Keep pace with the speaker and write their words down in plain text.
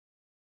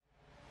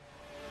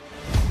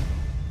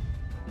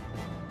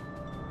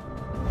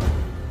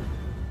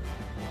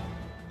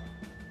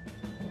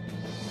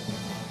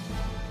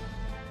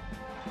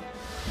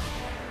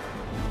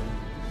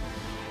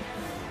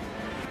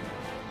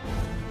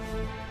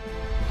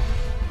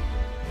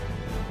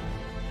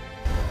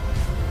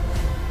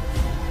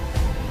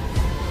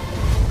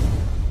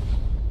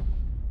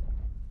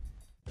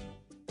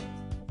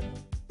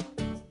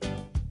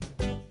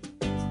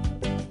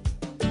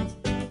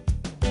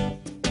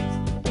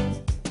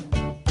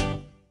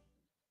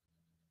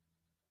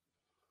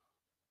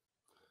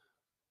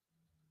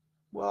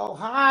Well,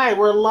 hi,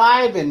 we're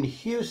live in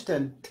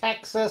Houston,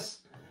 Texas.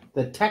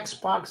 The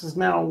text box is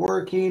now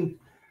working.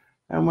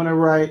 I'm going to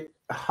write,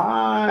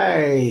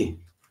 hi,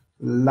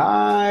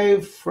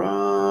 live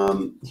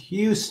from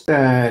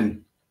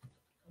Houston.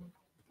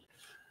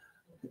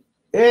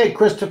 Hey,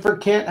 Christopher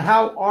Kent,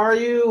 how are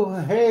you?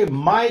 Hey,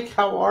 Mike,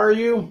 how are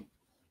you?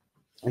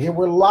 Here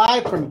we're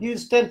live from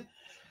Houston.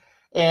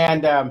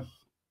 And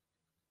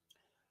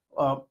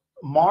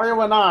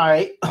Mario and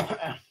I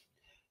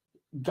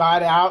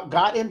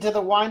got into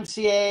the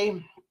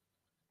YMCA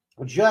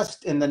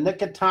just in the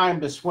nick of time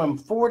to swim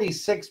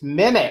 46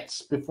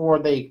 minutes before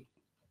they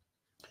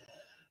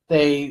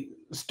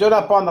stood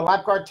up on the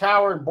lifeguard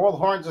tower and both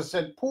horns and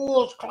said,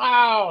 "Pools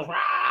closed."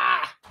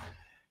 Rah!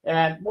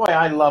 And boy,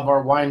 I love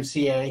our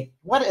YMCA.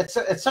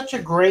 It's such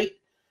a great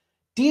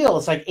deal.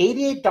 It's like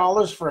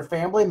 $88 for a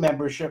family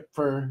membership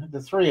for the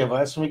three of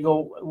us. We've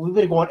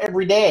been going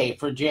every day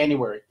for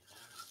January.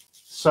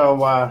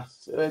 So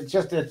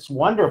it's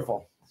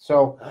wonderful.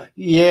 So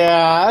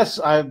yes,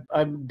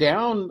 I'm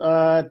down.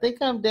 I think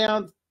I'm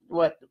down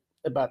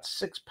about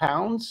 6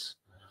 pounds.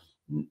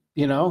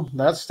 You know,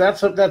 that's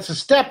a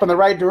step in the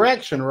right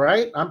direction,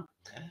 right?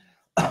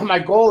 My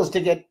goal is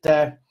to get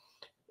the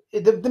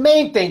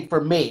main thing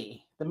for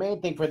me. The main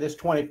thing for this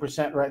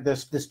 20%, right?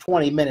 This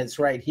 20 minutes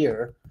right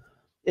here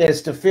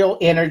is to feel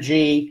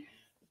energy,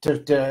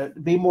 to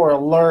be more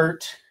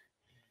alert,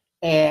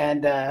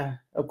 and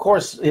of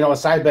course, you know, a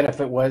side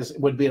benefit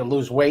would be to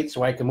lose weight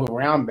so I can move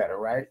around better,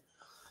 right?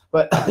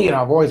 But you know,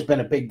 I've always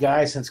been a big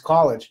guy since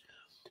college.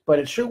 But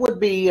it sure would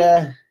be,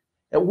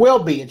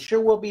 it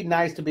sure will be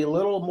nice to be a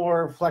little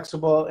more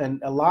flexible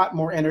and a lot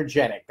more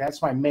energetic.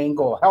 That's my main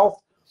goal.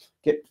 Health,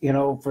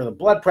 for the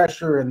blood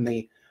pressure and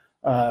the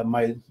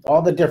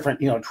all the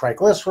different,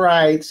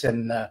 triglycerides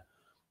and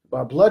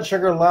blood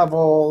sugar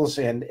levels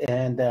and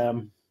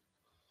the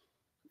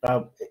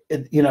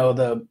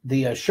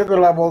sugar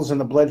levels and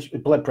the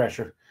blood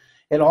pressure.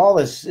 It all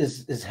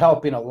is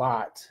helping a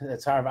lot.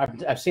 That's how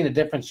I've seen a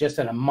difference just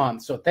in a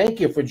month. So thank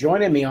you for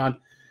joining me on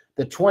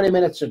the 20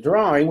 minutes of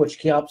drawing,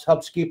 which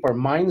helps keep our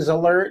minds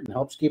alert and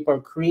helps keep our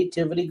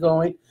creativity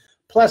going.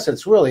 Plus,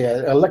 it's really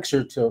an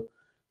elixir to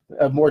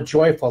a more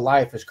joyful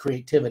life is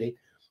creativity.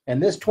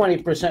 And this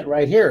 20%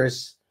 right here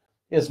is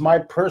my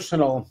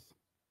personal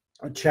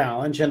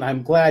challenge, and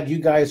I'm glad you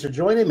guys are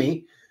joining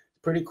me.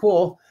 Pretty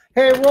cool.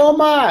 Hey,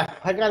 Roma,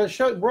 I got to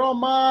show you.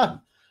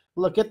 Roma,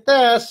 look at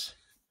this.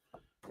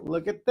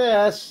 Look at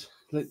this.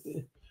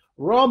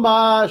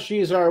 Roma,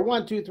 she's our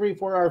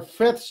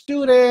 5th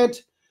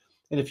student.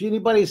 And if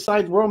anybody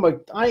signed Roma,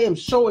 I am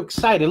so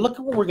excited. Look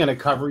at what we're going to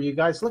cover, you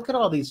guys. Look at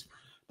all this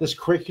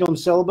curriculum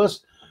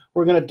syllabus.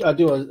 We're going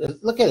to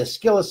look at a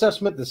skill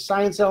assessment, the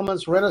science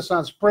elements,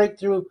 Renaissance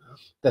breakthrough,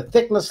 the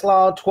thickness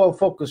law, 12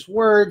 focus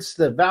words,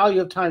 the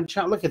value of time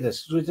challenge. Look at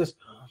this.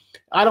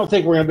 I don't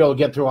think we're going to be able to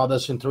get through all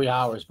this in 3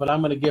 hours, but I'm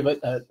going to give it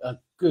a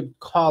good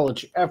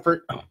college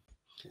effort.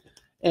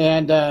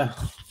 And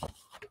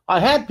I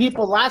had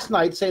people last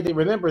night say they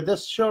remember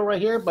this show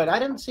right here, but I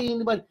didn't see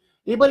anybody.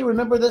 Anybody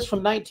remember this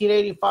from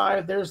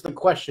 1985? There's the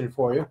question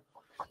for you.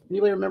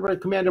 Anybody remember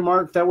Commander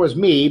Mark? That was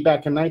me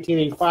back in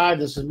 1985.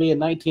 This is me in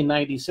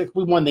 1996.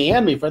 We won the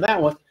Emmy for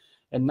that one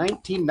in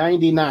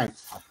 1999.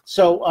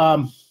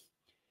 So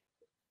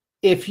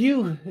if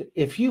you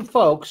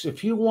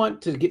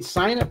want to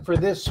sign up for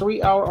this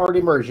 3-hour art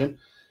immersion,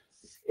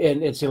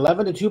 and it's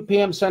 11 to 2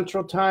 p.m.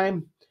 Central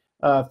Time,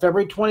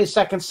 February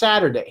 22nd,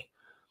 Saturday.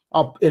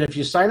 And if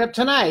you sign up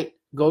tonight,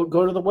 go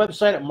to the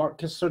website at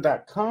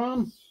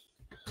markkistler.com.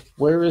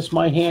 Where is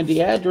my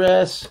handy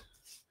address?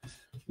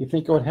 You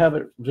think I would have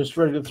it just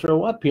ready to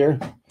throw up here?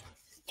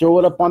 Throw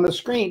it up on the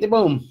screen.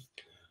 Boom.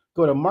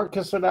 Go to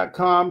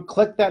markkistler.com.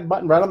 Click that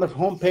button right on the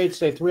homepage.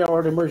 Say 3-hour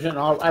art immersion.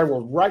 I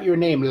will write your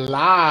name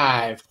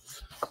live.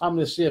 I'm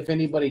going to see if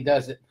anybody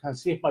does it. I'll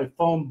see if my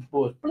phone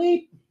goes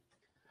bleep.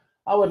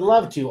 I would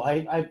love to.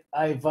 I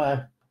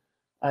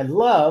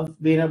love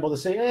being able to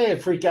say, "Hey,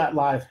 Freak Out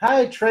Live.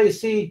 Hi,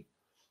 Tracy.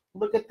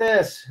 Look at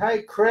this.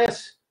 Hi,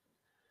 Chris.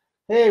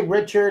 Hey,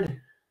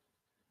 Richard.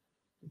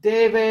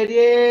 David,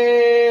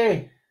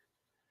 yay.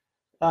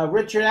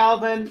 Richard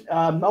Alvin.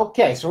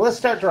 Okay, so let's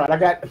start drawing.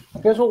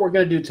 Here's what we're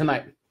going to do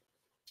tonight.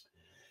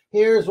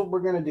 Here's what we're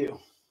going to do.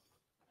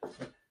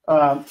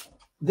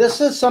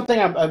 This is something,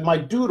 my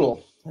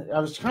doodle. I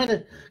was kind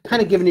of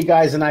giving you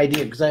guys an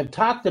idea because I've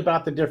talked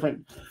about the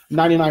different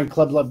 99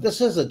 Club Love. This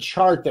is a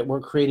chart that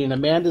we're creating.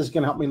 Amanda's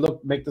going to help me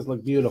make this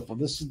look beautiful.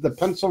 This is the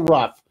pencil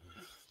rough.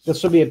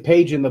 This will be a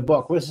page in the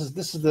book. This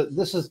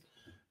is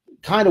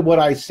kind of what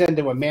I send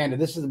to Amanda.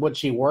 This is what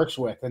she works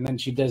with, and then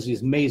she does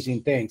these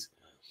amazing things.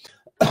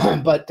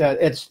 But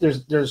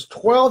there's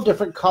 12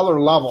 different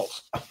color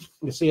levels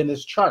you see in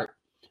this chart,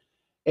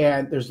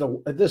 and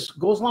this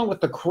goes along with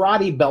the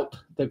karate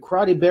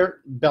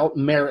belt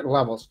merit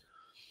levels.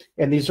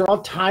 And these are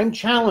all time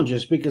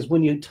challenges because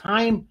when you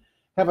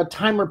have a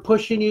timer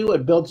pushing you,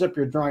 it builds up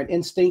your drawing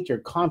instinct, your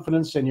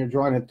confidence, and your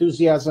drawing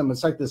enthusiasm.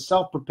 It's like the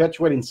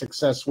self-perpetuating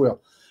success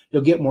wheel.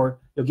 You'll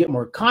You'll get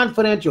more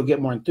confident. You'll get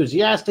more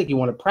enthusiastic. You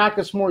want to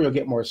practice more. You'll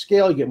get more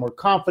skill. You get more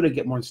confident.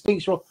 Get more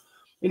instinctual.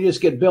 And you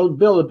just get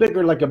build it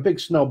bigger like a big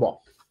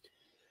snowball.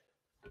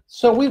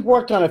 So we've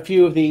worked on a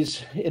few of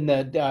these in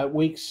the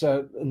weeks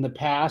in the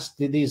past,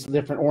 these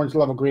different orange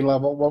level, green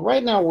level. Well,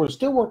 right now we're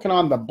still working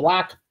on the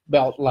black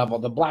belt level,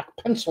 the black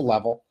pencil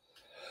level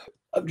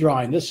of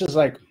drawing. This is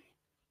like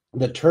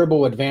the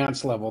turbo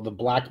advanced level, the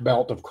black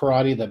belt of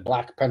karate, the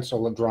black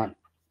pencil of drawing,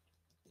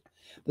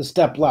 the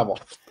step level.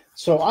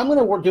 So I'm going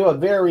to do a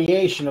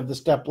variation of the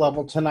step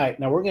level tonight.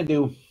 Now we're going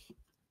to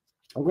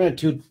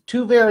do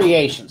two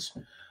variations.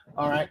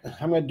 All right,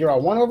 I'm going to draw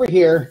one over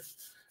here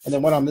and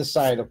then one on this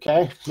side,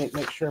 okay?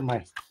 Make sure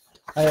I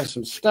have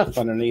some stuff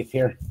underneath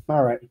here.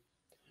 All right.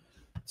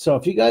 So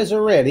if you guys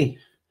are ready,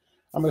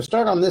 I'm going to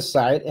start on this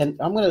side, and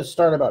I'm going to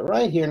start about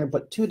right here and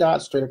put 2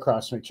 dots straight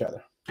across from each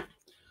other.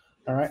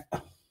 All right.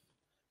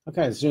 I'll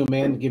kind of zoom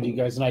in to give you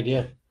guys an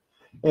idea.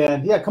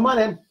 And yeah, come on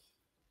in.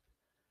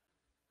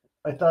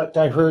 I thought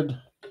I heard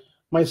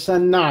my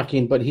son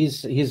knocking, but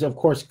he's of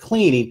course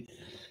cleaning.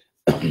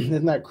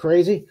 Isn't that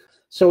crazy?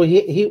 So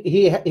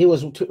he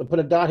was put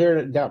a dot here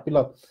and a dot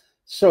below.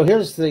 So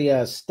here's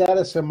the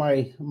status of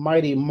my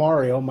Mighty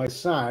Mario, my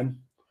son.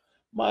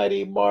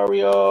 Mighty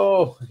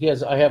Mario.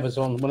 I have his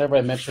own. Whenever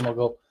I mention him, I'll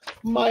go,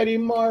 Mighty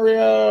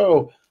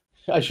Mario.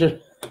 I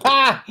should.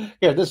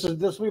 Here, this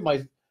will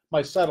be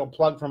my subtle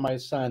plug for my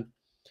son.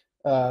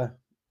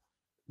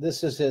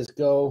 This is his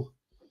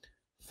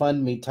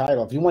GoFundMe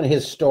title. If you want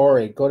his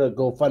story, go to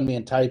GoFundMe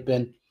and type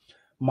in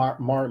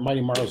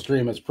Mighty Mario's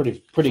Dream. It's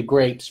pretty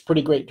great. It's a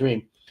pretty great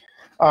dream.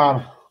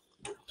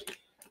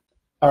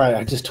 All right,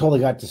 I just totally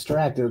got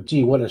distracted.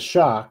 Gee, what a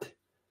shock.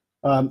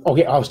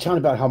 Okay, I was telling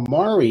about how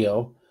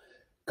Mario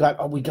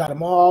we got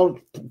him all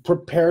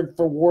prepared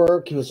for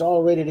work. He was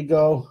all ready to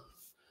go,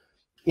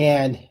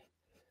 and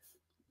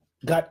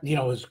got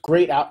his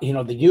great out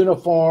the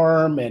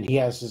uniform, and he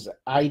has his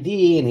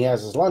ID, and he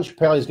has his lunch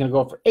pail. He's going to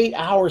go for 8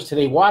 hours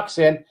today. Walks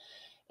in,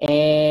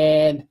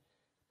 and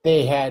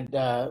they had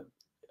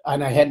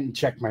and I hadn't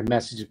checked my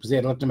messages because they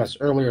had left a message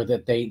earlier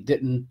that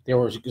they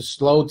were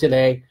slow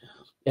today.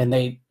 And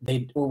they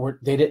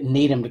didn't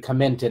need him to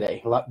come in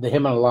today.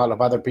 Him and a lot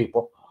of other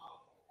people.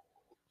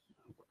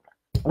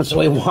 And so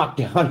he walked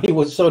down. He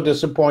was so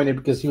disappointed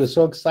because he was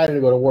so excited to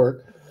go to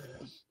work.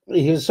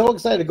 He was so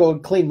excited to go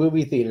and clean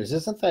movie theaters.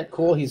 Isn't that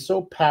cool? He's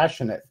so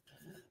passionate.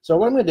 So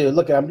what I'm going to do, I'm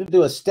going to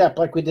do a step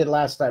like we did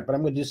last night, but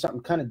I'm going to do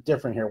something kind of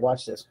different here.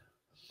 Watch this.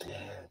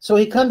 So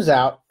he comes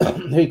out.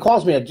 He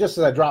calls me just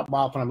as I drop him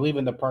off and I'm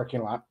leaving the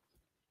parking lot.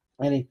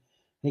 And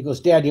he goes,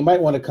 Dad, you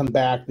might want to come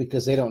back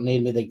because they don't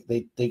need me.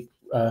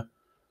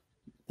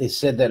 They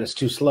said that it's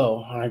too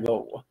slow. And I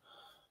go,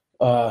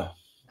 oh,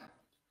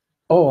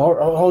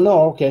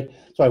 no, okay.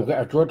 So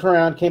I drove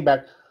around, came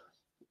back,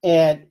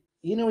 and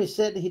he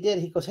said he did.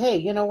 He goes, hey,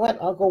 you know what?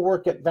 I'll go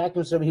work at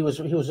Vacuums. He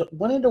was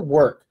wanting to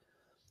work,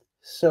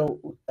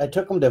 so I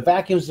took him to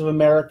Vacuums of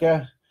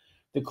America,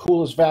 the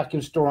coolest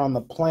vacuum store on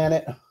the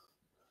planet.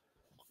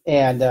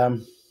 And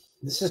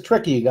this is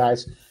tricky, you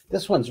guys.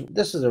 This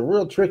is a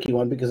real tricky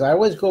one because I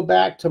always go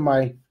back to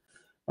my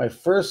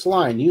first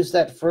line. Use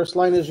that first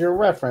line as your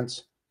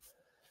reference,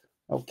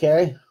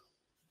 okay?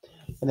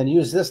 And then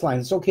use this line.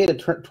 It's okay to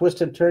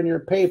twist and turn your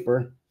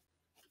paper.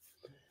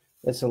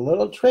 It's a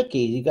little tricky.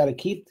 You got to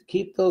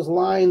keep those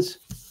lines.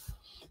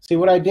 See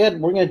what I did?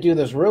 We're going to do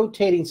this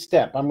rotating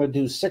step. I'm going to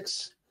do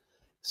six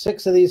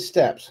of these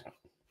steps.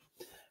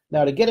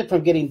 Now, to get it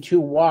from getting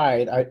too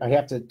wide, I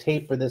have to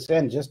taper this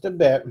end just a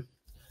bit.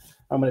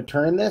 I'm going to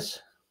turn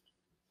this.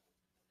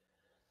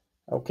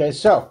 Okay,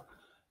 so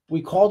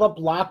we called up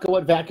Laco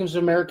at Vacuums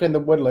of America in the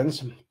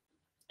Woodlands,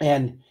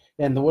 and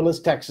in the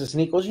Woodlands, Texas,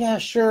 and he goes, yeah,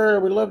 sure,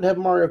 we'd love to have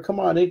Mario come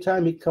on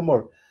anytime he'd come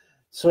over.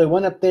 So he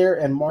went up there,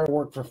 and Mario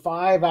worked for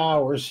 5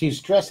 hours.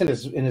 He's dressed in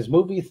his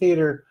movie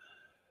theater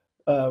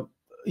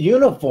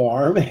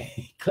uniform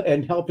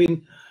and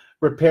helping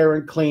repair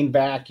and clean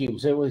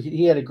vacuums.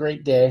 He had a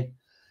great day,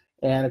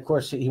 and of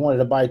course he wanted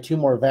to buy 2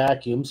 more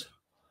vacuums.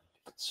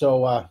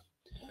 So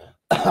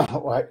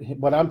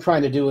what I'm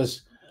trying to do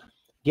is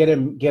get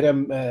him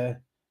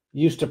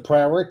used to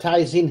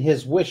prioritizing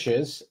his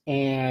wishes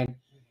and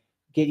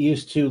get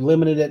used to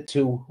limiting it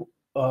to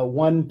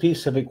one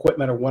piece of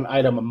equipment or one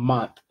item a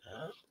month.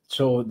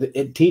 So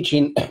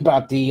teaching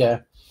about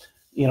the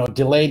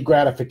delayed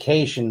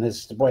gratification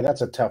is, boy,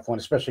 that's a tough one,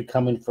 especially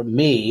coming from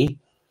me,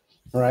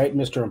 right,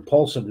 Mr.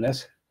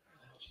 Impulsiveness.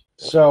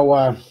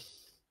 So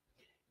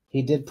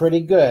he did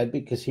pretty good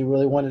because he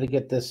really wanted to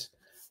get this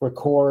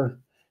record.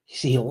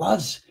 See, he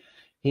loves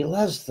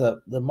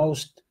the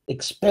most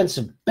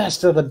expensive,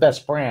 best of the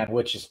best brand,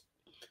 which is,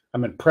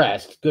 I'm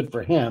impressed. Good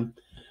for him.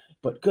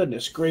 But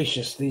goodness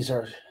gracious, these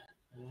are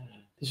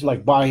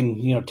like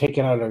buying,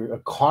 taking out a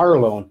car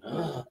loan.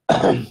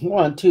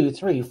 1, 2,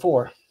 3,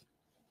 4.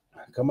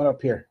 Coming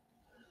up here.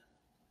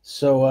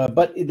 So,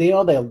 but they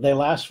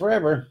last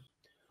forever.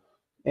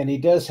 And he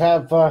does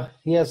have,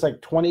 he has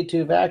like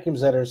 22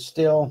 vacuums that are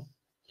still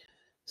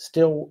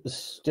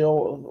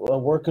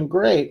working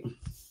great.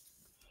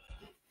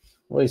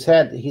 Well, he's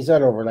had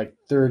over like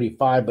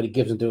 35, but he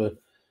gives them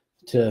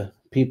to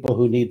people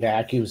who need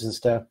vacuums and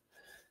stuff.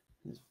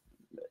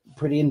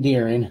 Pretty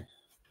endearing.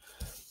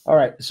 All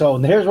right, so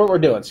here's what we're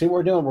doing. See what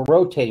we're doing? We're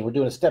rotating. We're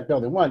doing a step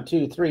building. 1,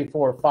 2, 3,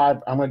 4,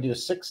 5. I'm going to do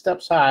 6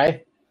 steps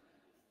high.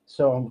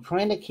 So I'm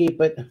trying to keep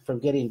it from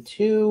getting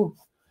too.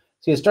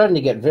 See, it's starting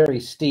to get very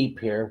steep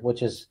here,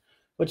 which is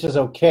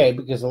okay,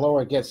 because the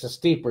lower it gets, the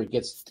steeper it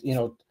gets. You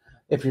know,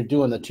 if you're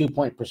doing the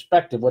 2-point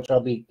perspective, which I'll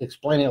be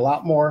explaining a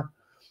lot more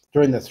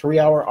during the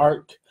 3-hour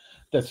art,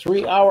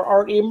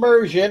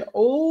 immersion.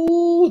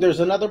 Oh, there's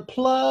another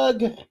plug.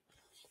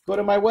 Go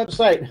to my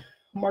website,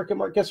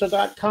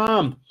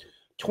 marketmarkesser.com.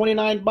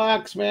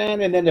 $29,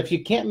 man. And then if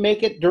you can't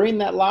make it during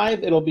that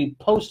live, it'll be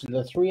posted.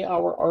 The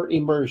 3-hour art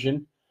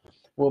immersion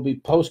will be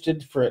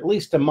posted for at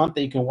least a month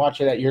that you can watch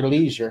it at your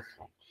leisure.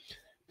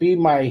 Be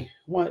my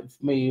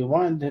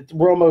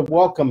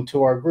welcome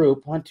to our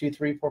group. 1, 2,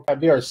 3, 4, 5.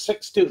 Be our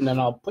 6th student, and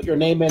I'll put your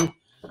name in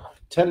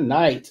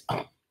tonight.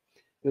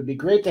 It would be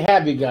great to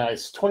have you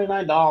guys.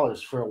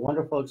 $29 for a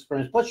wonderful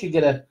experience. Plus, you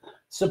get to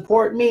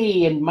support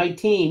me and my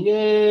team.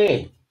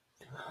 Yay!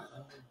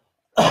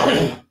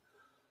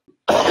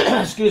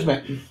 Excuse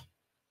me.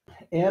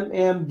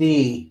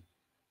 MMD.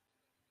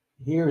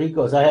 Here he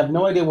goes. I have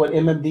no idea what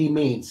MMD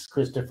means,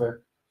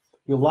 Christopher.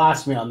 You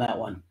lost me on that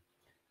one.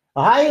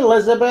 Hi,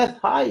 Elizabeth.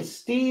 Hi,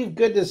 Steve.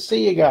 Good to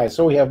see you guys.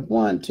 So we have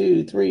 1,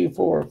 2, 3,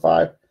 4,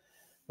 5.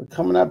 We're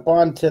coming up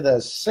on to the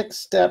 6th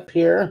step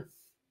here.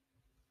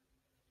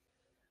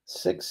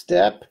 6th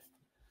step.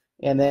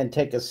 And then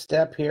take a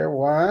step here.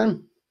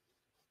 1,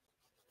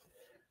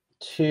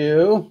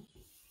 2.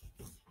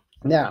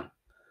 Now,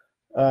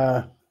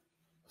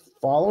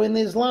 following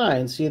these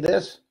lines, see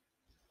this?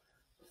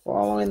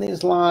 Following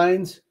these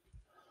lines.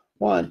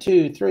 1,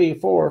 2, 3,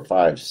 4,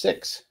 5,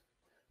 6.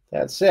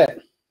 That's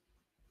it.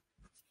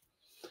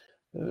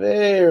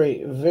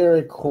 Very,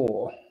 very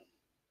cool.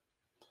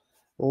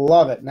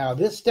 Love it. Now,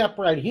 this step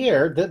right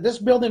here, this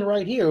building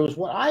right here was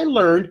what I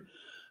learned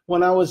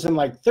when I was in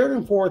like 3rd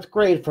and 4th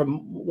grade from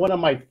one of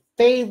my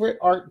favorite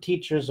art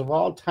teachers of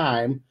all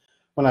time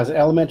when I was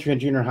elementary and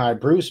junior high,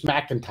 Bruce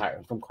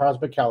McIntyre from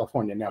Carlsbad,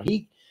 California. Now,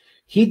 he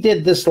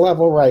did this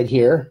level right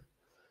here,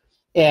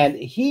 and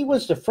he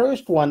was the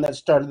first one that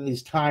started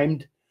these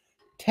timed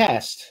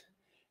tests.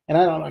 And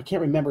I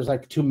can't remember, it's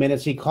like 2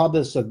 minutes. He called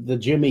this the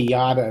Jimmy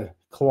Yada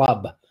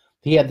Club.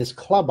 He had this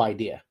club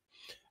idea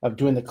of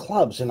doing the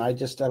clubs, and I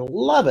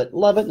love it.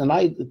 And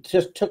I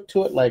just took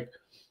to it like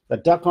a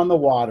duck on the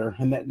water,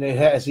 and that it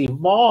has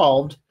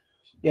evolved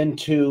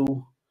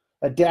into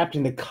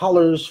adapting the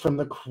colors from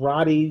the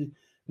karate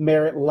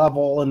merit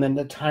level, and then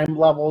the time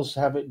levels,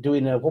 have it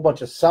doing a whole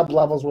bunch of sub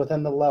levels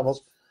within the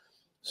levels.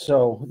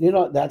 So, you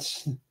know,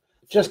 that's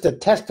just a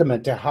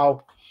testament to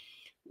how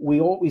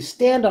we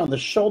stand on the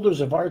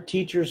shoulders of our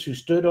teachers who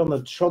stood on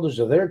the shoulders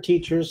of their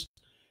teachers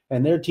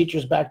and their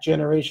teachers back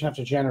generation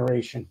after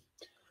generation.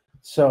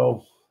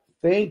 So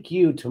thank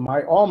you to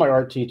all my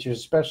art teachers,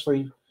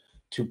 especially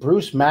to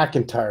Bruce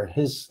McIntyre.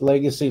 His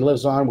legacy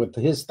lives on with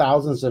his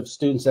thousands of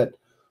students that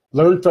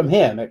learned from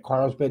him at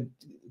Carlsbad,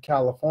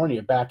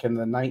 California, back in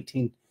the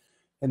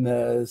 60s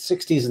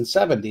and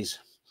 70s.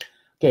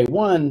 Okay,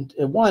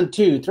 1,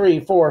 2, 3,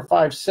 4,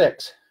 5,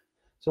 6.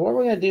 So what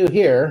we're going to do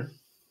here,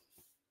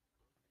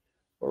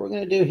 is we're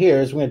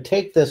going to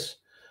take this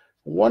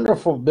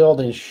wonderful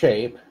building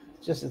shape.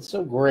 It's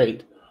so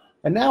great.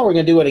 And now we're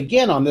going to do it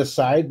again on this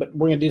side, but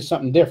we're going to do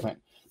something different.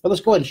 But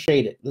let's go ahead and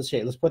shade it.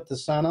 Let's put the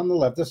sun on the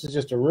left. This is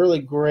just a really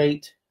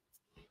great,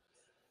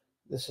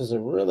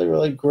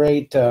 really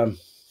great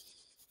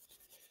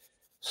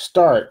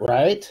start,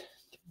 right?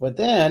 But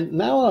then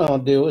now what I'm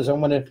going to do is I'm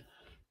going to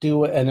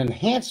do an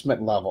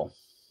enhancement level.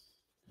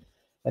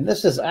 And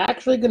this is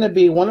actually going to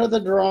be one of the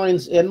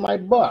drawings in my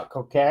book,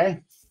 okay?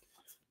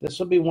 This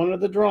will be one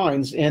of the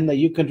drawings in that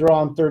you can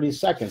draw in 30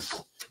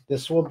 seconds.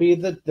 This will be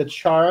the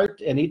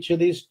chart, and each of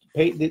these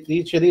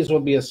will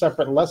be a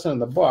separate lesson in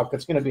the book.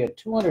 It's going to be a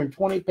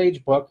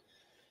 220-page book.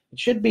 It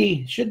should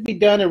be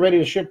done and ready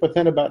to ship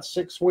within about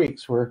 6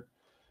 weeks. We're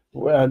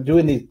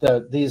doing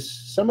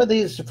some of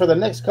these for the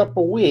next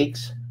couple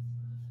weeks.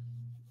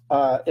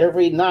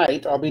 Every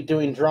night I'll be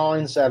doing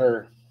drawings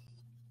that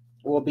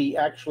will be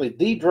actually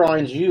the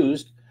drawings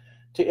used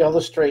to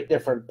illustrate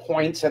different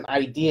points and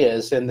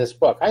ideas in this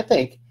book. I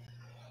think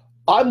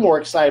I'm more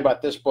excited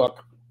about this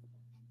book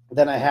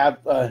than I have,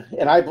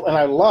 and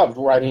I loved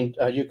writing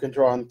You Can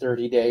Draw in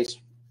 30 Days,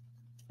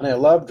 and I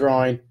love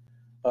drawing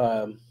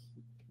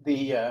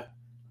see,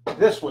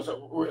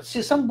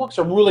 some books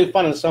are really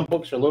fun and some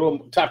books are a little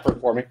tougher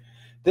for me.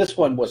 This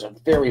one was a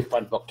very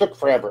fun book. Took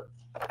forever,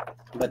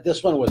 but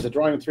this one was a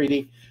drawing in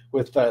 3D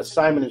with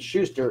Simon and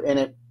Schuster, and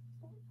it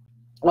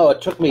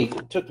took me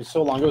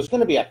so long. It was going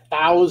to be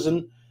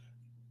 1,000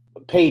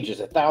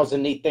 pages,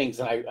 1,000 neat things,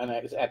 and I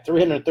at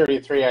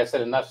 333 I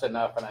said enough's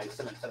enough, and I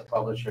sent it to the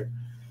publisher.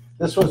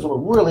 This was a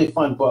really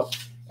fun book,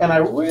 and I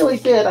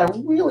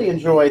really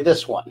enjoyed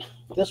this one.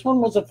 This one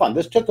was fun.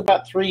 This took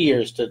about 3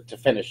 years to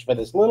finish for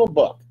this little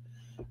book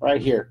right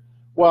here.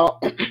 Well,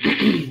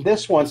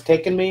 this one's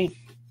taken me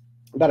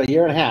about 1.5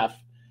 years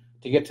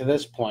to get to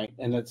this point,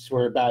 and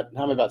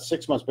I'm about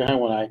 6 months behind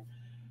when I.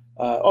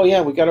 Oh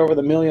yeah, we got over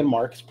the million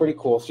mark. It's pretty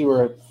cool. See,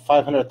 we're at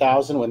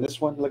 500,000 when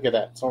this one. Look at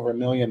that. It's over a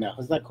million now.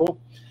 Isn't that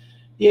cool?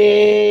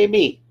 Yay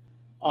me!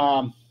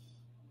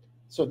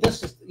 So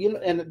this is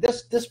and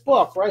this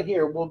book right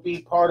here will be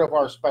part of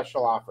our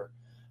special offer.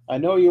 I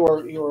know you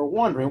were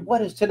wondering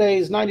what is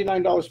today's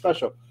 $99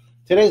 special.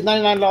 Today's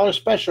 $99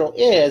 special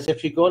is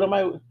if you go to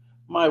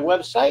my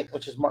website,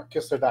 which is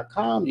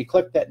markkistler.com. You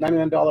click that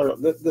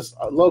 $99 this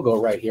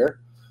logo right here.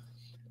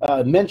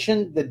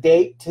 Mention the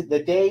day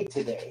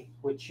today,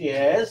 which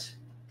is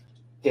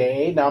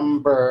day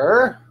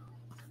number.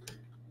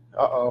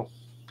 I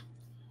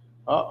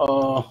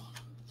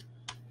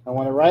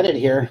want to write it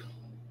here.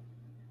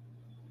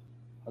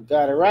 I've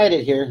got to write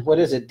it here. What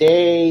is it?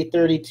 Day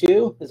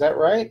 32? Is that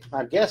right?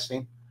 I'm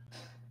guessing.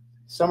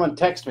 Someone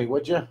text me,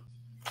 would you?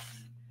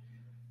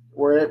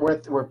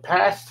 We're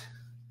past.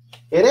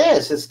 It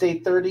is. It's day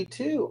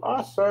 32.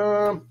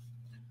 Awesome.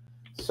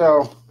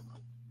 So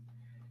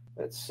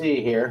let's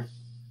see here.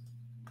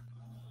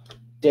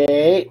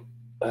 Day.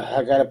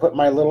 I got to put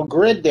my little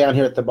grid down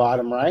here at the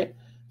bottom, right?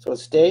 So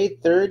it's day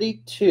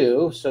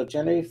 32. So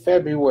January,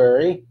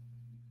 February.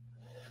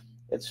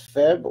 It's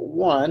Feb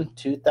 1,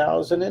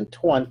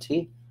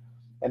 2020.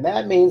 And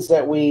that means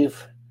that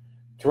we've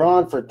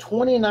drawn for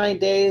 29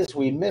 days.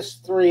 We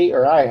missed 3,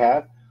 or I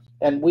have.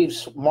 And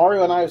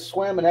Mario and I have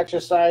swam and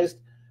exercised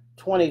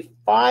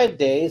 25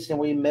 days, and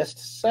we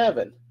missed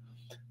 7.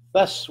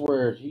 Thus,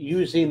 we're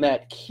using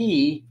that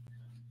key,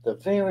 the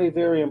very,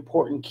 very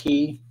important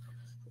key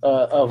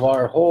of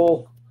our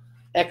whole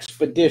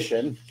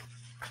expedition,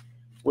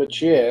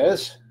 which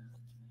is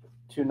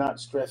to not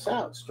stress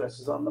out. Stress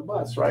is on the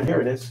bus. Right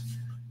here it is.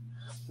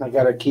 I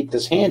got to keep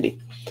this handy.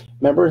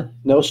 Remember,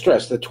 no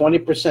stress. The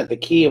 20%, the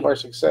key of our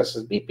success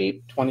is beep,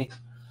 beep, 20.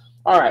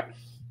 All right.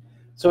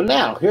 So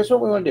now, here's what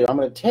we want to do. I'm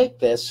going to take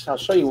this. I'll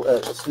show you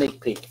a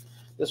sneak peek.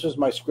 This was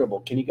my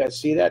scribble. Can you guys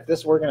see that?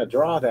 We're going to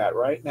draw that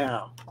right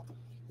now.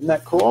 Isn't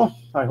that cool?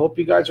 I hope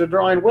you guys are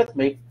drawing with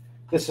me.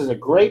 This is a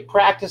great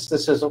practice.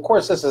 Of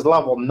course, this is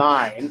level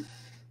 9.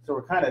 So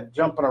we're kind of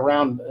jumping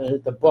around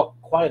the book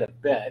quite a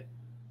bit.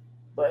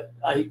 But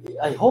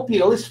I hope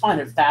you at least find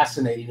it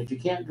fascinating. If you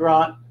can't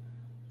draw it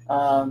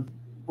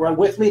right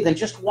with me, then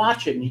just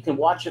watch it. And you can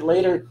watch it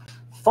later.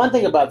 Fun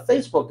thing about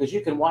Facebook is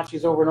you can watch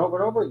these over and over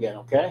and over again,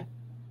 okay?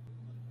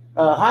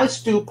 Hi,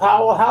 Stu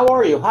Powell. How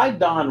are you? Hi,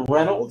 Don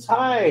Reynolds.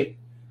 Hi.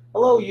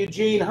 Hello,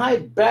 Eugene. Hi,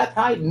 Beth.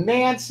 Hi,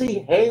 Nancy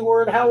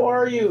Hayward. How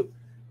are you?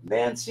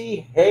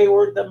 Nancy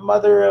Hayward, the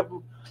mother of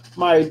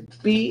my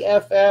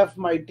BFF,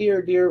 my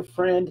dear, dear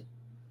friend.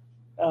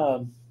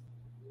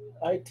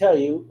 I tell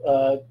you,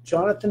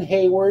 Jonathan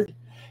Hayward.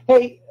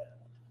 Hey,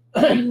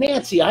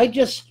 Nancy, I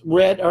just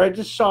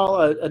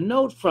saw a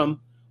note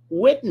from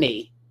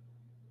Whitney.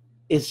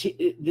 Is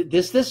he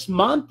this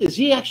month? Is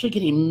he actually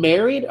getting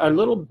married? Our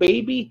little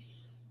baby,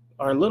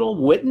 our little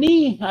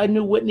Whitney. I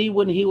knew Whitney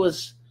when he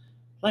was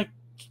like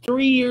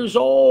 3 years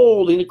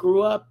old, and he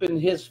grew up. And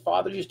his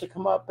father used to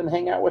come up and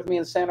hang out with me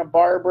in Santa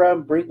Barbara,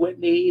 and bring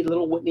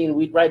little Whitney, and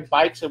we'd ride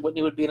bikes, and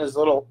Whitney would be in his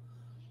little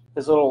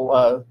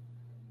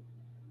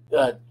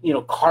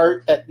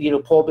cart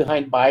that pull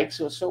behind bikes.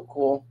 It was so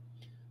cool.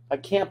 I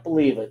can't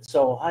believe it.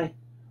 So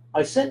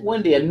I sent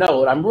Wendy a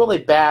note. I'm really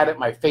bad at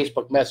my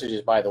Facebook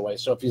messages, by the way.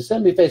 So if you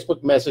send me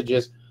Facebook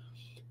messages,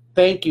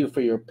 thank you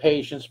for your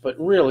patience. But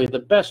really, the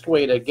best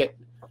way to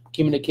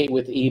communicate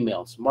with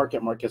emails,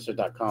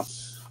 mark@markkistler.com.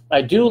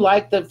 I do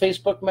like the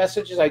Facebook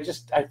messages. I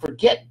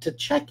forget to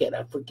check it.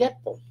 I'm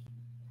forgetful.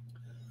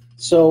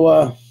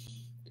 So,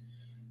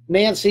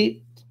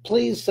 Nancy,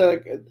 please,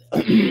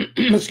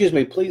 excuse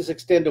me, please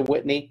extend to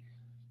Whitney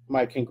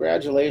my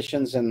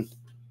congratulations. And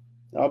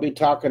I'll be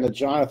talking to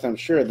Jonathan, I'm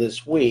sure,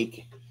 this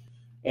week.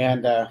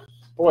 And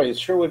boy, it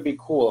sure would be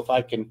cool if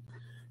I can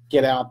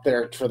get out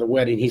there for the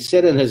wedding. He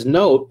said in his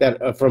note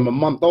that from a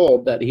month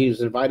old that he's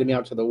invited me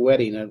out to the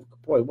wedding. And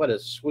boy, what a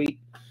sweet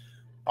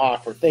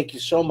offer. Thank you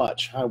so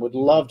much. I would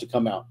love to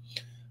come out.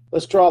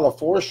 Let's draw the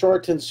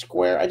foreshortened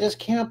square. I just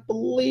can't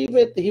believe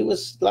it. He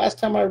was, last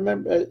time I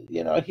remember,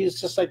 he was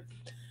just like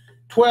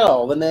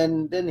 12, and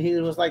then he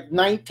was like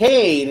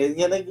 19.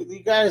 And,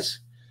 you guys,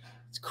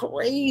 it's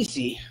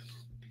crazy.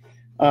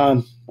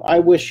 I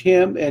wish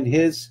him and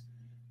his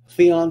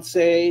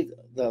fiance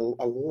a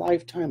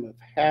lifetime of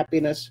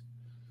happiness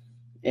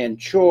and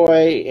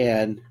joy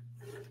and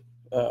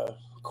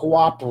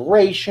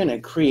cooperation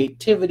and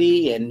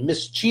creativity and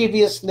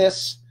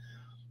mischievousness.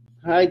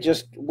 I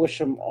just wish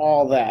them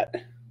all that.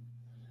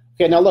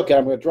 Okay, now look,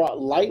 I'm going to draw it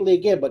lightly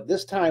again, but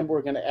this time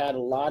we're going to add a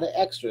lot of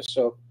extras.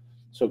 So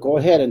go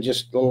ahead and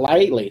just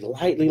lightly,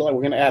 we're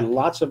going to add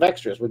lots of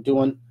extras. We're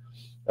doing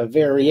a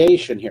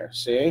variation here,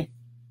 see?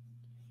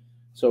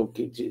 So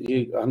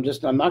I'm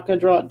not going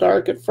to draw it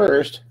dark at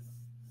first.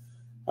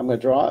 I'm going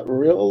to draw it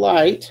real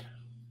light.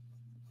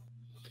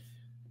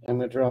 I'm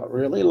going to draw it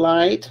really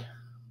light.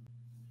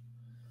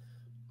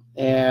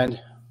 And,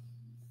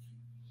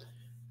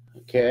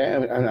 okay,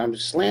 I'm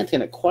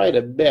slanting it quite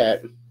a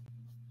bit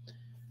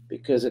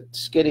because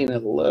it's getting a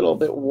little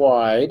bit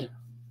wide.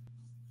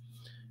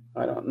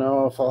 I don't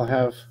know if I'll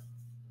have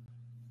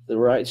the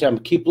right. See, I'm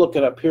keep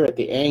looking up here at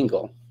the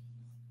angle.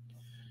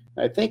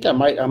 I think I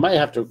might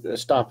have to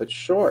stop it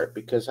short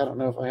because I don't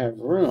know if I have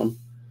room.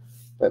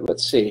 But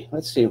let's see.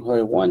 Let's see.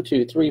 1,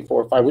 2, 3,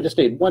 4, 5. We just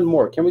need one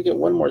more. Can we get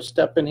one more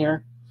step in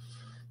here?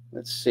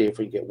 Let's see if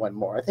we can get one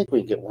more. I think we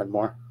can get one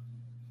more.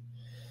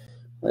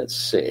 Let's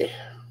see.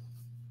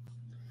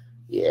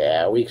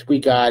 Yeah, we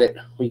got it.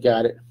 We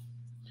got it.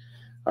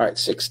 All right,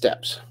 6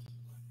 steps.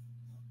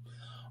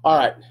 All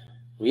right.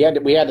 We had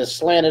to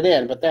slant it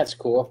in, but that's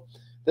cool.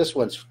 This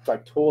one's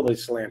like totally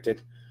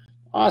slanted.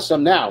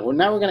 Awesome. Now we're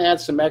going to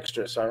add some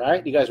extras. All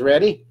right, you guys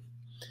ready?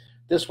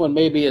 This one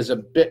maybe is a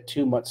bit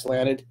too much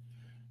slanted.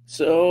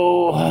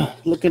 So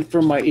looking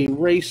for my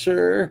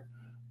eraser.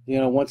 You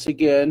know, once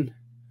again,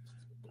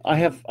 I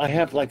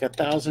have like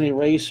 1,000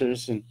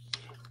 erasers, and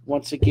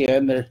once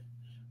again,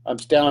 I'm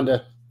down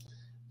to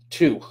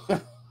 2.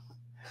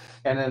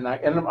 And then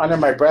under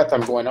my breath,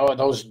 I'm going, oh,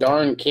 those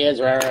darn kids,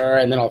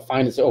 and then I'll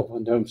find it.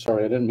 Oh, I'm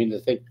sorry, I didn't mean to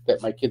think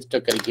that my kids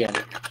took it again.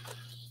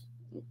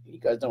 You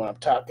guys know what I'm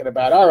talking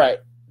about. All right,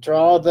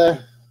 draw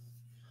there.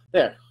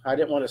 I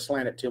didn't want to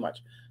slant it too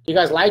much. Do you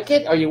guys like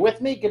it? Are you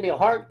with me? Give me a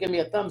heart. Give me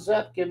a thumbs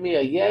up. Give me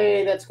a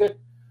yay. That's good.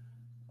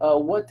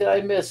 What did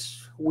I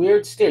miss?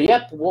 Weird stairs.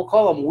 Yep, we'll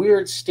call them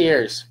weird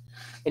stairs.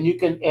 And you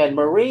can, and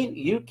Maureen,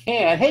 you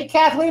can. Hey,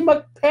 Kathleen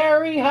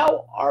McPerry,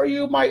 how are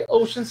you, my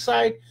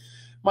Oceanside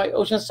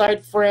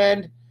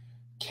friend?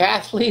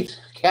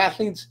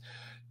 Kathleen's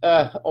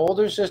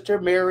older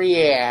sister,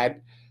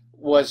 Marianne,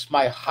 was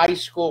my high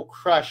school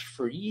crush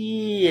for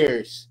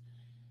years.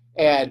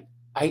 And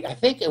I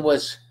think it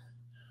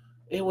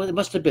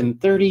must have been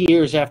 30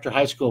 years after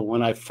high school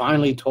when I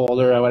finally told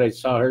her when I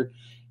saw her.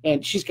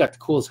 And she's got the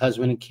coolest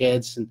husband and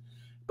kids.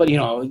 But, you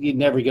know, you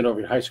never get over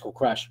your high school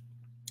crush.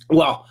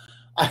 Well,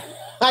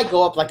 I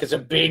go up like it's a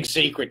big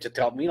secret to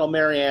tell me, you know,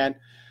 Marianne,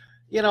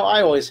 you know,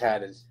 I always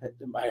had it.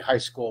 My high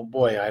school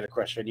boy, I had a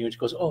crush on you. And she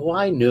goes, oh,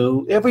 I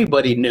knew.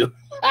 Everybody knew.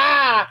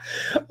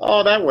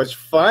 Oh, that was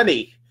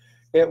funny.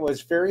 It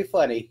was very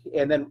funny.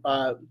 And then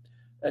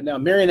now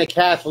Marianne and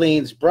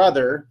Kathleen's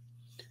brother,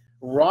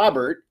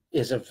 Robert,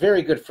 is a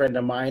very good friend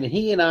of mine. And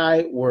he and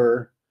I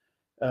were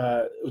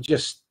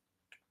just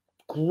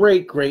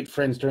great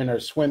friends during our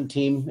swim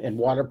team and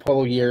water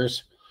polo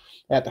years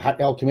at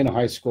the El Camino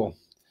High School.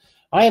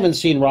 I haven't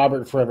seen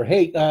Robert forever.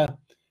 Hey,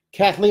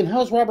 Kathleen,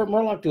 how's Robert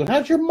Murlock doing?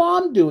 How's your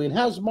mom doing?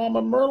 How's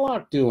Mama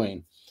Murlock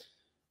doing?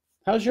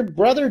 How's your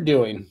brother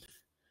doing?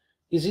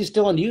 Is he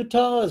still in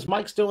Utah? Is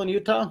Mike still in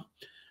Utah?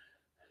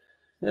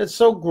 It's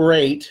so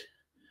great.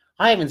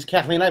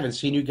 Kathleen, I haven't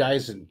seen you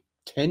guys in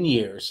 10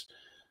 years.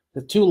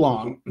 It's too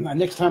long.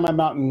 Next time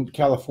I'm out in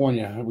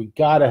California, we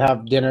got to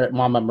have dinner at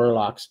Mama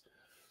Murlock's.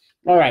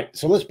 All right,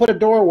 so let's put a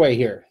doorway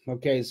here.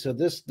 Okay, so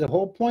the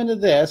whole point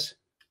of this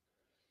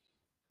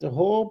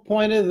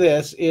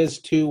is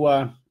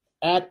to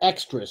add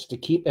extras to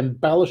keep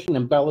embellishing,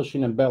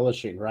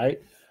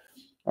 right?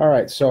 All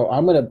right, so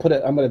I'm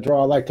gonna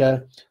draw like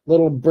a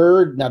little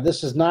bird. Now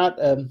this is not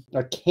a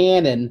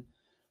cannon.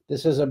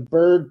 This is a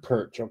bird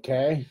perch,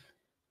 okay?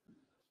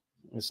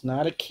 It's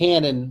not a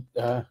cannon.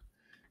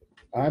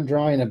 I'm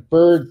drawing a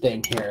bird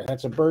thing here.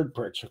 That's a bird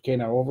perch. Okay,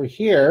 now over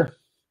here.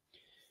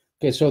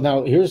 Okay, so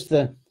now here's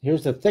the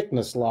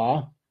thickness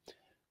law.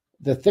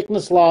 The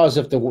thickness law is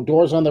if the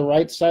door's on the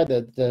right side,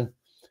 and then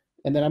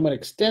I'm going to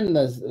extend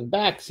the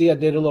back. See, I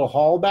did a little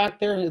hall back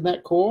there. Isn't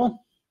that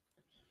cool?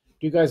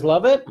 Do you guys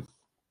love it?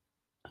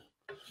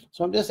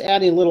 So I'm just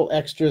adding little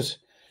extras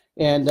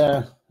and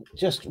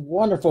just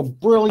wonderful,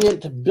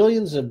 brilliant,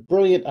 billions of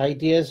brilliant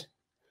ideas.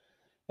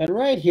 And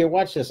right here,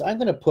 watch this. I'm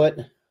going to put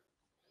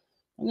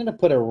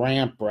a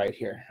ramp right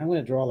here. I'm going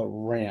to draw the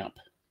ramp.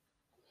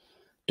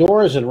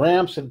 Doors and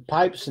ramps and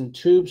pipes and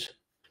tubes.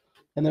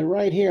 And then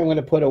right here, I'm going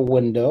to put a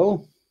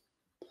window.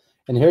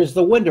 And here's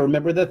the window.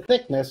 Remember the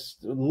thickness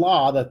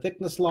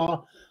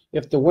law.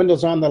 If the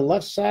window's on the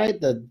left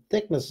side, the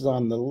thickness is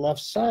on the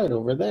left side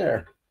over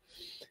there.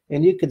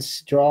 And you could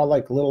draw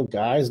like little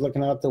guys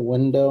looking out the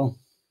window.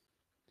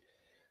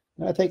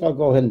 I think I'll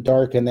go ahead and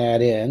darken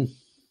that in.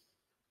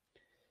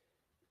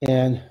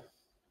 And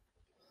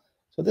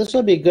so this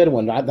will be a good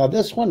one. Now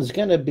this one is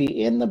going to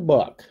be in the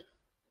book.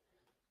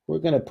 We're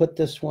going to put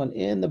this one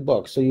in the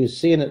book. So you've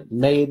seen it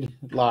made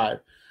live.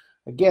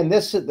 Again,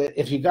 this is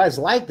if you guys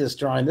like this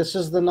drawing, this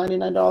is the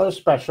 $99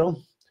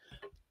 special.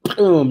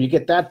 Boom, you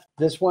get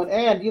this one.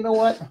 And you know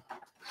what?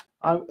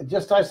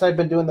 Just as I've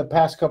been doing the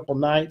past couple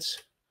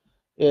nights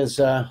is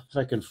if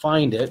I can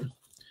find it.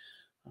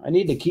 I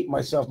need to keep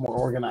myself more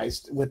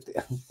organized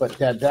but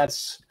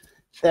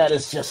that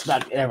is just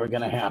not ever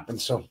going to happen.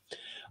 So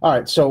all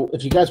right, so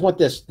if you guys want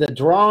this, the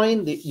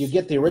drawing, you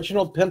get the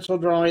original pencil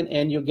drawing,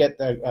 and you get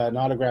an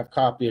autographed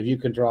copy of You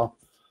Can Draw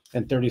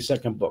and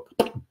 30-second book.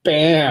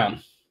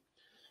 Bam!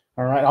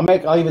 All right,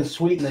 I'll even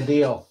sweeten the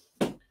deal.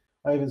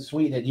 I'll even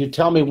sweeten it. You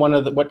tell me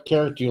what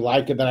character you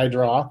like, and then I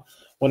draw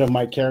one of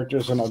my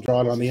characters, and I'll draw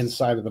it on the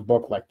inside of the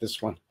book like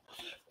this one.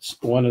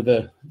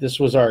 This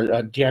was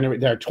our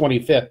January, our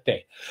 25th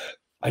day.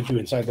 I drew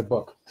inside the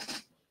book.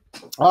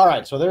 All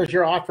right, so there's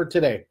your offer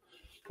today.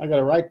 I got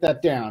to write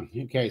that down.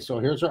 Okay, so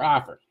here's our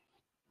offer.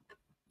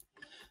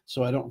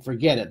 So I don't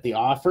forget it. The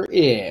offer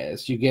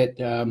is you get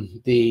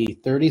the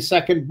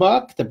 30-second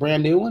buck, the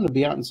brand new one will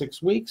be out in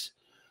 6 weeks.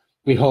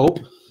 We hope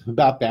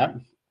about that.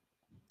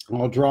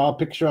 I'll draw a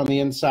picture on the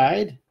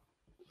inside,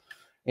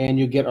 and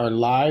you get our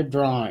live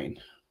drawing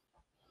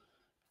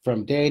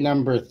from day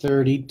number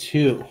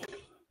 32.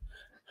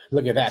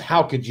 Look at that.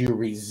 How could you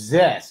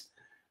resist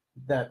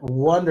that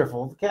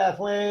wonderful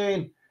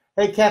Kathleen?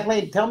 Hey,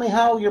 Kathleen, tell me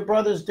how your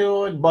brother's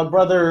doing, my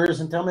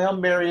brothers, and tell me how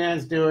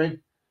Marianne's doing.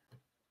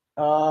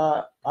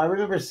 I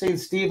remember seeing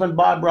Steve and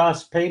Bob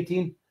Ross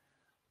painting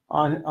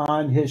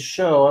on his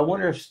show. I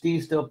wonder if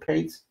Steve still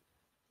paints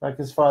like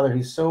his father.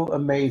 He's so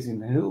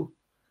amazing. Who?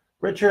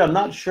 Richard, I'm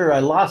not sure. I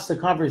lost the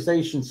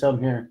conversation some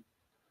here.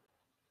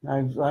 I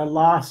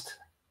lost.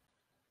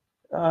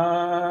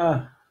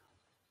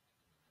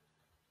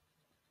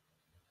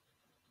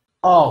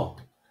 Oh,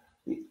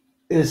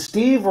 is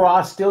Steve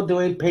Ross still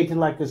doing painting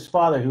like his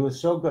father, who was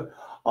so good?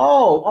 I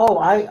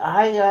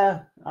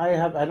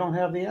don't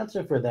have the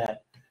answer for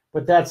that,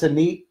 but that's a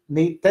neat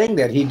thing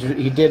that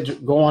he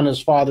did go on his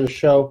father's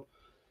show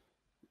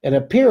and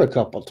appear a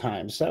couple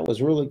times. That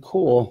was really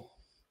cool.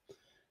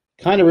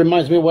 Kind of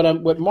reminds me of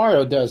what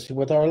Mario does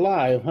with our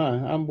live,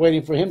 huh? I'm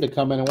waiting for him to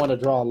come in and want to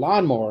draw a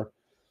lawnmower.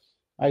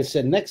 I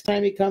said next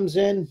time he comes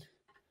in,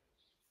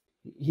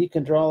 he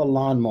can draw a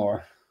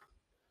lawnmower.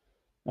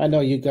 I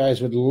know you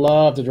guys would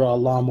love to draw a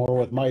lawnmower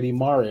with Mighty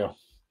Mario.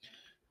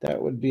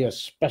 That would be a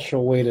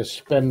special way to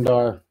spend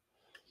our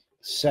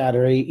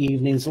Saturday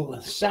evenings,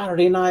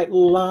 Saturday Night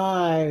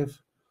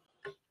Live.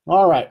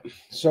 All right,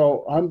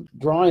 so I'm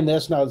drawing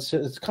this now.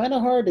 It's kind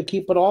of hard to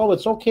keep it all.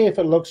 It's okay if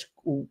it looks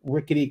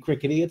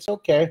rickety-crickety. It's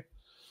okay.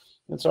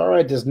 It's all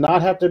right. It does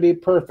not have to be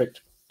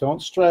perfect. Don't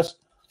stress.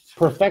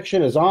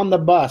 Perfection is on the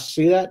bus.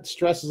 See that?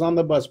 Stress is on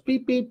the bus.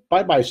 Beep, beep.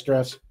 Bye-bye,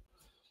 stress.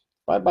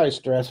 Bye-bye,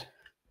 stress.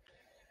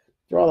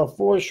 Draw the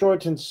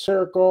foreshortened in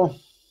circle.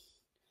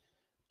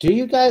 Do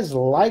you guys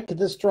like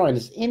this drawing?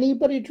 Is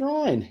anybody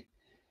drawing?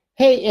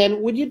 Hey,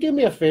 and would you do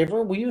me a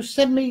favor? Will you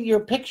send me your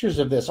pictures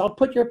of this? I'll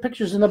put your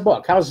pictures in the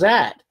book. How's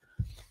that?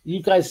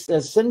 You guys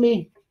send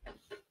me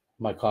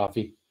my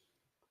coffee.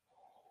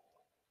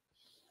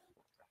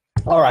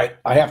 All right,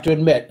 I have to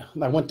admit,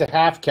 I went to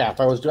half calf.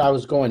 I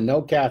was going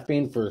no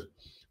caffeine for a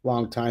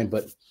long time,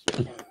 but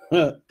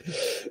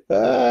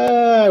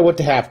I went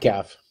to half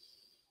calf.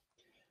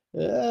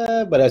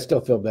 But I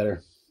still feel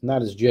better.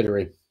 Not as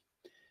jittery.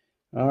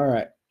 All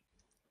right.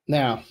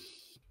 Now,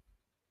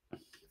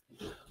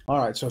 all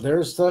right, so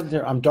there's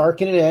I'm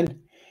darkening it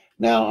in.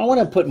 Now, I want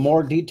to put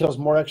more details,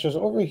 more extras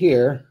over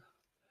here.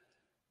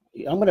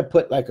 I'm going to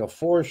put like a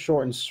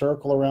foreshortened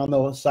circle around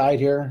the side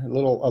here. A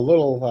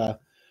little.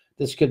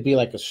 This could be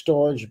like a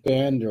storage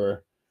bin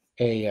or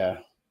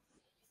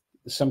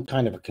some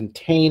kind of a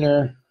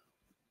container.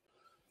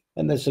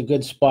 And this is a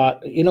good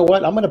spot. You know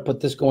what? I'm going to put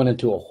this going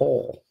into a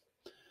hole.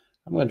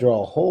 I'm going to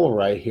draw a hole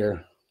right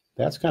here.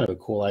 That's kind of a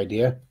cool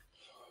idea.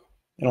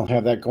 I don't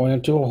have that going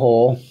into a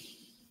hole.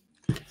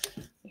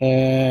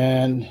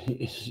 And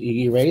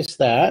erase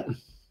that.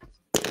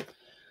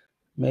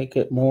 Make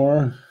it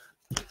more.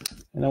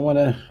 And I want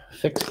to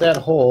fix that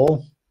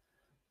hole.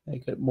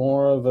 Make it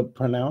more of a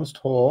pronounced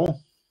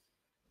hole.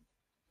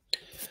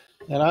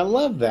 And I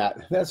love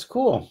that. That's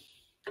cool.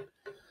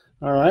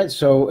 All right.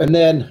 So, and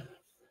then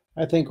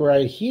I think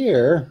right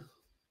here,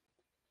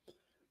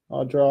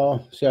 I draw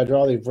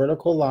the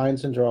vertical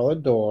lines and draw a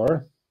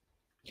door.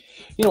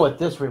 You know what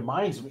this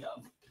reminds me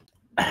of?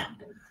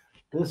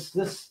 This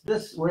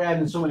we're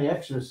adding so many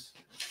extras.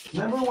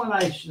 Remember when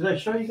did I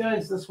show you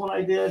guys this one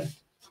I did?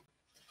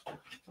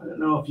 I don't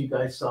know if you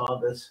guys saw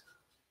this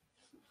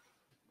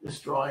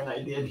drawing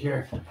I did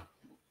here.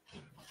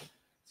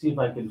 See if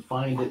I can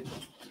find it.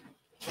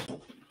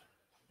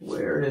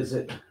 Where is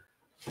it?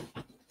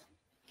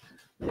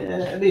 Yeah,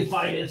 let me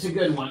find it. It's a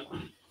good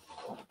one.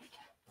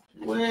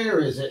 Where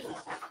is it?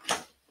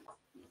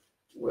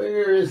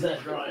 Where is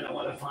that drawing I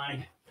want to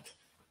find?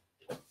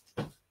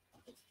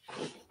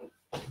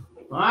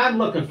 I'm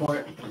looking for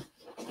it.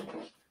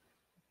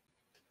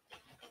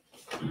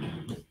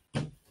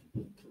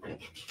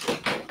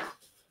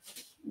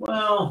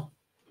 Well,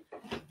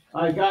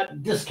 I got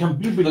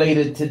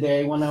discombobulated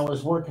today when I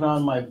was working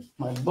on my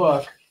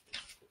book.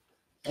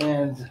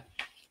 And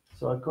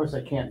so, of course,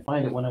 I can't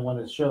find it when I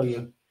want to show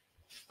you.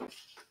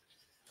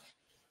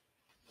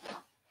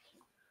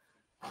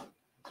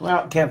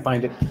 Well, can't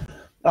find it.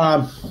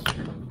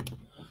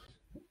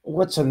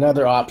 What's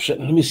another option?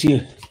 Let me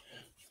see.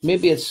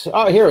 Maybe it's,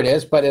 oh, here it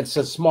is, but it's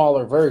a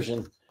smaller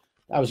version.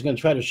 I was going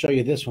to try to show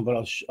you this one, but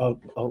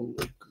I'll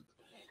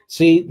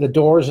see the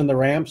doors and the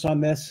ramps on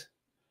this.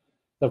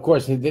 Of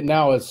course,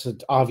 now it's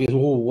obvious.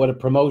 Ooh, what a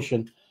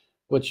promotion,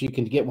 which you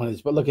can get one of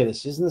these. But look at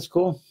this. Isn't this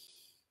cool?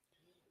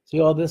 See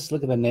all this?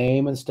 Look at the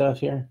name and stuff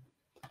here.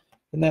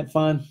 Isn't that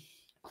fun?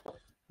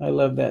 I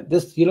love that.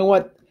 This, you know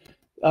what?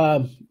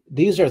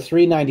 These are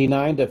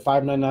 $3.99 to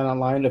 $5.99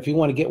 online. If you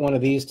want to get one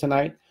of these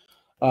tonight,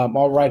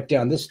 I'll write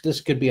down. This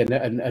could be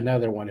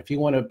another one. If you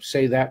want to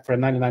say that for a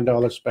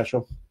 $99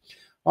 special,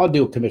 I'll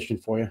do a commission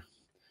for you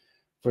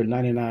for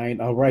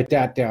 99. I'll write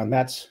that down.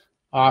 That's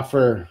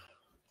offer.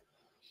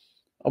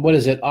 What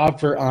is it?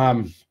 Offer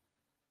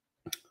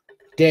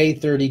day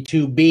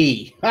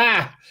 32B.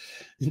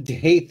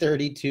 Day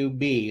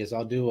 32B is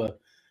I'll do a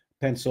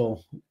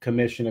pencil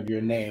commission of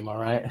your name. All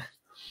right.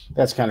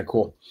 That's kind of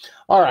cool.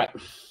 All right.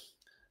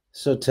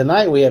 So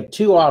tonight we have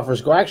 2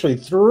 offers. Actually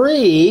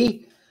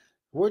 3.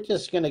 We're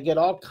just going to get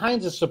all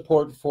kinds of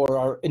support for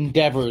our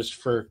endeavors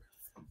for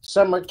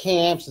summer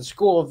camps and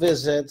school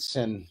visits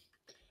and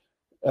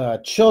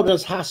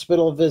children's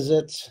hospital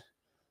visits.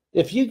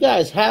 If you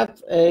guys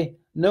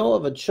know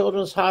of a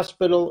children's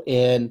hospital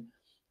in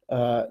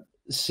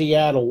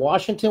Seattle,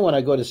 Washington, when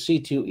I go to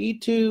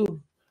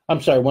C2E2,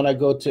 when I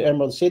go to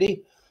Emerald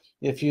City,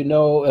 if you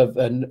know of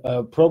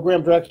a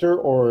program director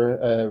or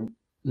a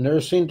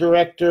nursing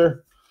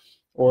director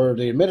or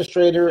the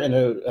administrator in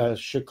a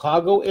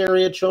Chicago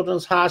area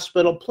children's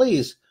hospital,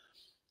 please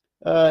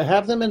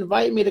have them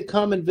invite me to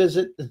come and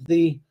visit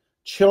the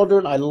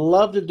children. I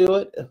love to do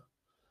it.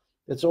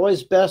 It's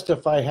always best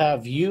if I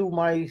have you,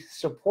 my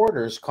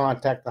supporters,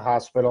 contact the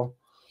hospital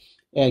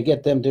and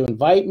get them to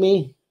invite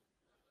me.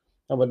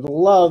 I would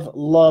love,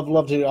 love,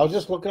 love to. I was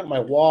just looking at my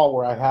wall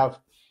where I have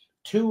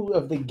 2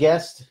 of the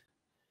guest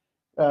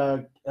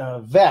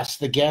vests,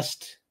 the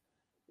guest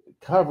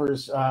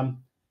covers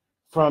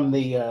from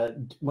the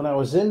when I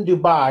was in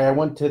Dubai. I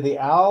went to the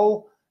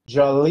Al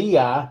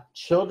Jalila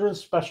Children's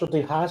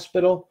Specialty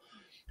Hospital,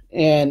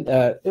 and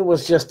it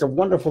was just a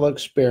wonderful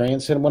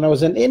experience. And when I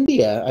was in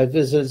India, I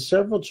visited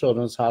several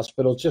children's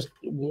hospitals, just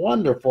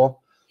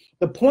wonderful.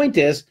 The point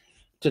is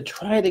to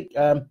try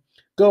to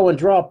go and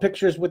draw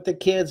pictures with the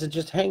kids and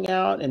just hang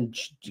out and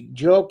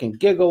joke and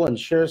giggle and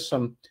share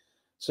some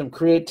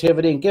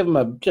creativity and give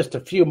them just a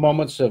few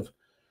moments of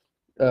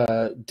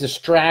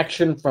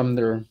distraction from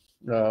their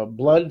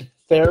blood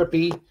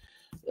therapy,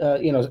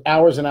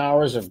 hours and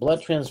hours of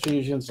blood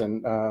transfusions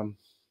and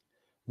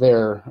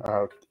their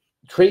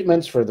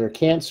treatments for their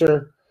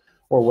cancer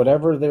or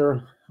whatever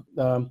their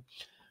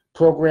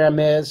program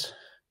is.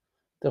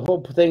 The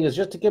whole thing is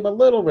just to give a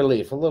little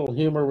relief, a little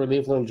humor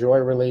relief, a little joy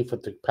relief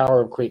with the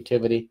power of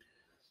creativity.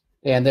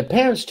 And the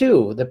parents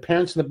too, the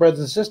parents and the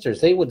brothers and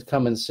sisters, they would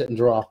come and sit and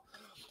draw.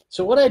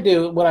 So what I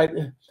do, like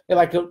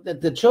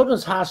at the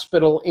Children's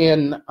Hospital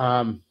in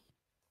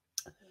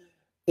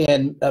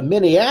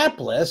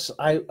Minneapolis,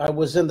 I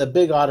was in the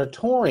big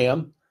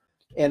auditorium,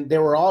 and they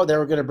were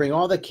going to bring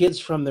all the kids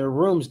from their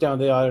rooms down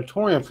to the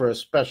auditorium for a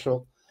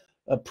special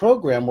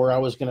program where I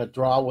was going to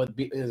draw with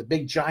a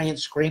big giant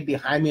screen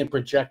behind me and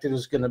projected.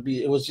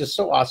 It was just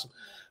so awesome.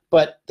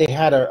 But they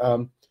had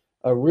a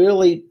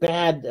really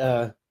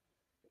bad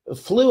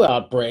flu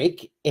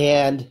outbreak,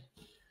 and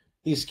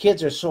these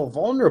kids are so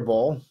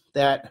vulnerable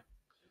that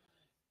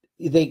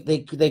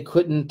they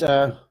couldn't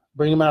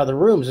bring them out of the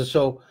rooms. And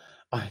so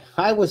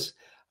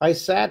I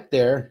sat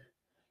there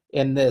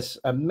in this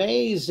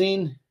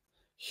amazing,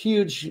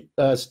 huge,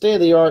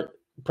 state-of-the-art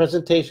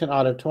presentation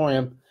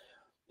auditorium,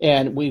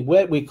 and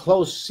we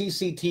closed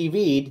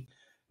CCTV'd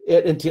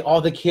it into all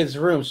the kids'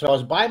 rooms. So I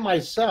was by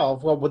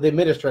myself. Well, the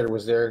administrator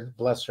was there,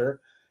 bless her,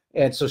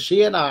 and so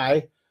she and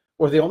I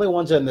were the only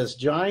ones in this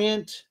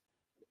giant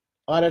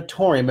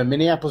auditorium at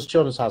Minneapolis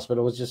Children's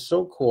Hospital. It was just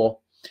so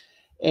cool,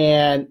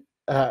 and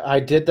I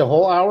did the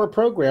whole hour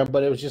program,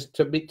 but it was just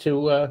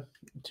to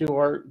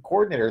our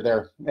coordinator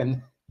there,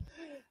 and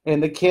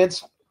the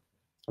kids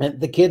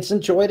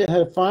enjoyed it,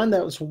 had fun.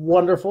 That was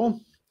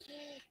wonderful,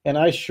 and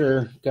I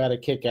sure got a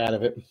kick out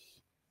of it.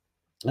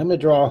 I'm gonna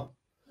draw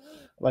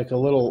like a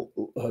little,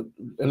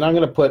 and I'm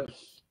gonna put.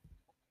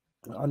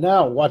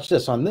 Now watch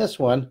this on this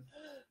one.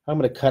 I'm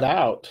gonna cut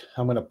out.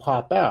 I'm gonna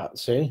pop out.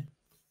 See.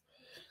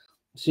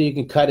 So you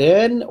can cut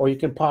in or you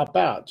can pop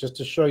out just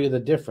to show you the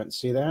difference.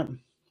 See that? Isn't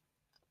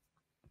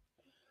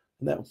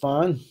that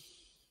fun?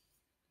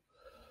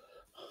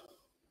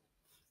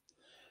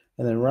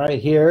 And then right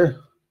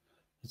here,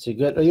 it's a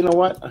good, you know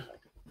what?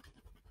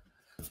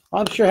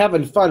 I'm sure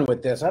having fun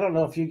with this. I don't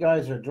know if you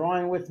guys are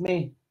drawing with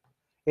me.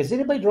 Is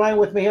anybody drawing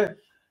with me here?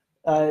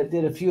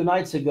 Did a few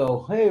nights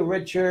ago. Hey,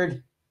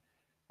 Richard.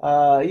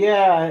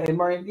 Yeah, and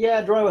Mario.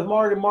 Yeah, drawing with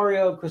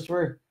Mario,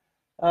 Christopher.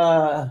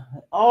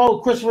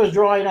 Christopher's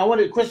drawing. I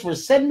wanted Christopher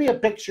send me a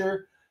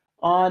picture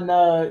on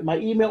my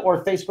email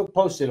or Facebook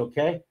posted.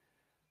 Okay.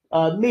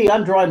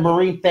 I'm drawing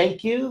Marine.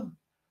 Thank you.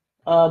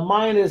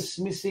 Mine is.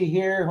 Let me see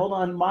here. Hold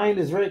on. Mine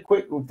is very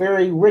quick,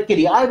 very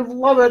rickety. I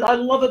love it. I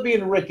love it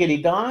being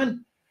rickety.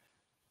 Don,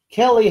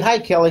 Kelly. Hi,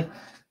 Kelly.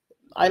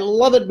 I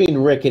love it being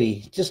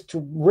rickety. Just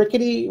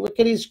rickety.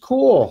 Rickety's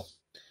cool.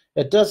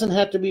 It doesn't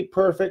have to be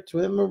perfect.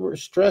 Remember,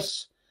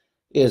 stress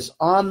is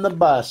on the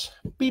bus.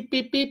 Beep,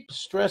 beep, beep.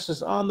 Stress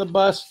is on the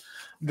bus.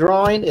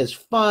 Drawing is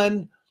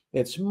fun.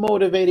 It's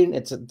motivating.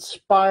 It's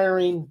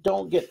inspiring.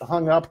 Don't get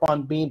hung up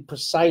on being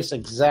precise,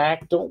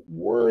 exact. Don't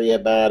worry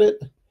about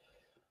it.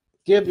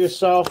 Give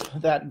yourself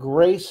that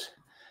grace.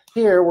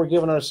 Here, we're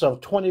giving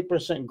ourselves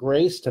 20%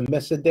 grace to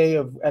miss a day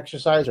of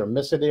exercise or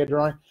miss a day of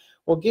drawing.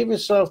 Well, give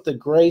yourself the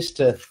grace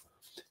to,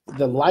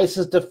 the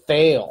license to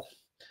fail.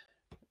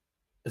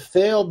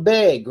 fail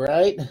big,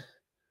 right?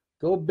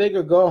 Go big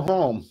or go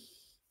home.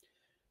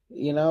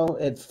 You know,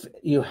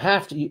 you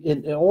have to,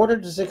 in order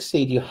to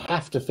succeed, you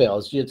have to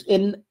fail.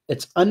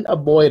 It's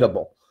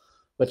unavoidable.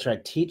 Which I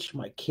teach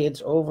my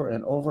kids over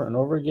and over and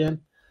over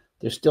again.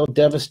 They're still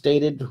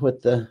devastated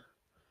with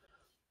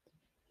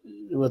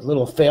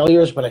little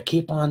failures, but I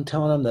keep on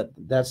telling them that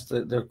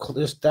they're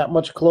just that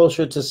much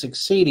closer to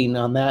succeeding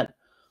on that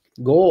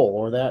goal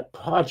or that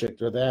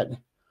project or that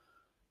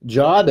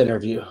job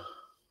interview.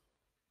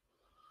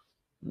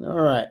 All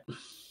right.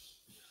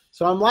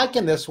 So I'm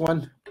liking this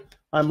one.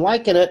 I'm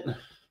liking it.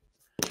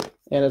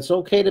 And it's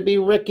okay to be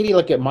rickety.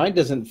 Look at mine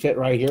doesn't fit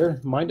right here.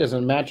 Mine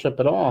doesn't match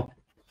up at all.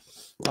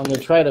 I'm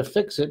going to try to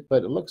fix it,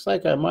 but it looks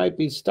like I might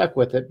be stuck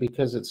with it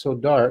because it's so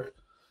dark.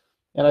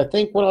 And I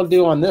think what I'll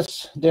do on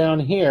this down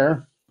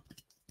here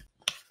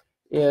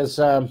is,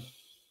 I'm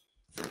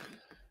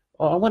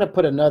going to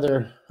put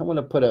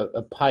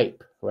a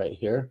pipe right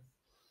here.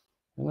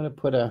 I'm going to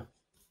put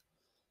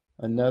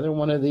another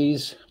one of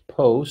these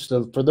posts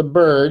for the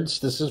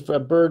birds. This is for a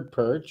bird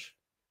perch.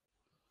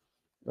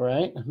 All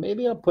right.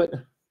 Maybe I'll put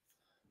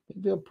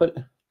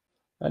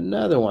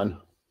another one.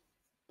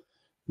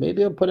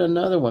 Maybe I'll put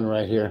another one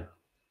right here.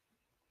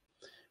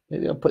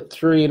 Maybe I'll put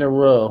 3 in a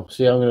row.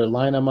 See, I'm going to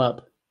line them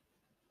up.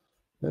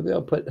 Maybe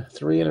I'll put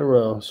 3 in a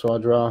row. So I'll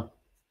draw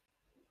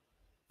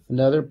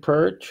another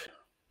perch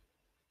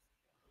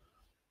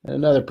and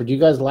another perch. Do you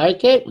guys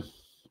like it?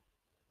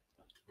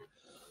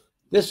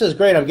 This is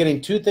great. I'm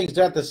getting 2 things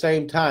done at the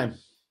same time.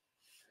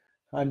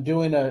 I'm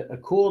doing a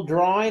cool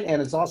drawing,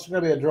 and it's also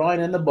going to be a drawing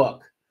in the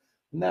book.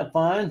 Isn't that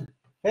fun?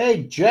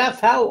 Hey,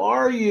 Jeff, how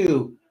are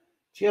you?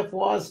 Jeff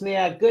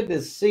Wozniak, good to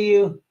see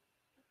you.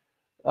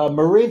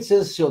 Maureen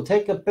says she'll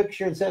take a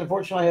picture and said,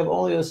 unfortunately, I have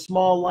only a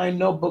small line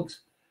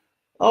notebooks.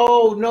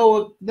 Oh,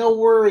 no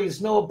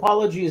worries, no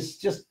apologies.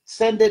 Just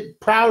send it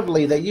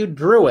proudly that you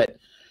drew it.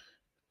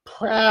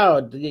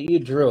 Proud that you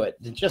drew it.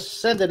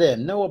 Just send it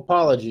in. No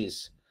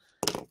apologies.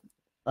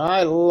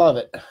 I love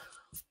it.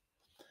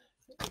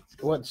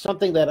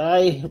 Something that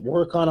I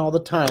work on all the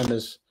time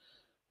is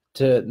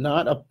to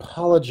not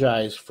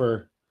apologize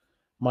for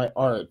my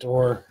art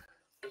or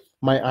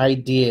my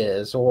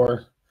ideas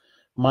or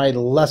my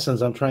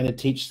lessons I'm trying to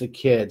teach the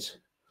kids.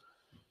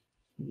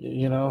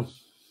 You know,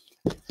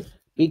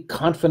 be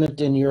confident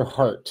in your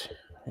heart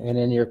and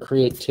in your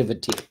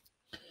creativity.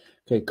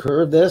 Okay,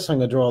 curve this. I'm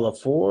going to draw the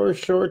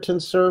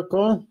foreshortened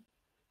circle.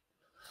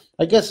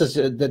 I guess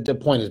the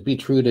point is be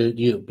true to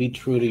you. Be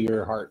true to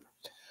your heart.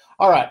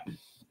 All right.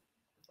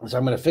 So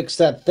I'm going to fix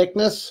that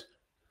thickness.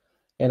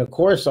 And, of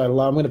course, I'm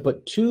going to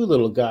put 2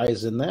 little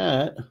guys in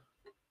that.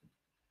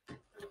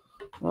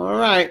 All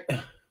right.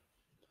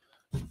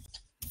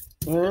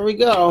 There we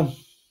go.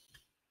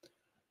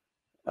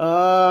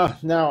 Now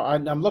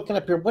I'm looking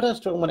up here. What else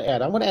do I want to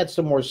add? I want to add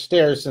some more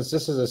stairs since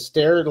this is a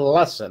stair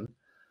lesson.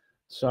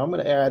 So I'm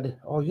going to add,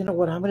 you know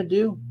what I'm going to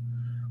do?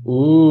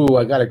 Ooh,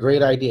 I got a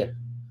great idea.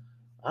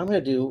 I'm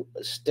going to do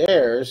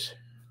stairs.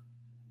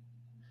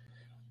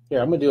 Here,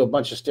 I'm going to do a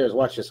bunch of stairs.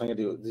 Watch this. I'm going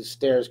to do these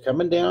stairs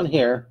coming down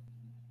here.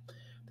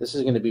 This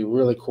is going to be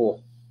really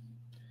cool.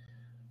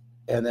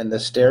 And then the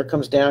stair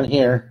comes down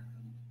here.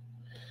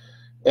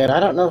 And I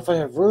don't know if I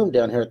have room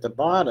down here at the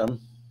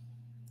bottom.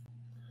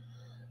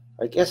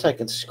 I guess I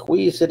can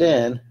squeeze it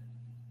in.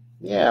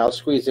 Yeah, I'll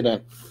squeeze it in.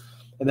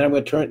 And then I'm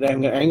going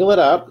to angle it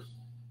up.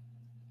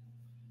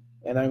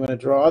 And I'm going to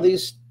draw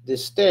these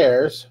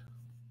stairs.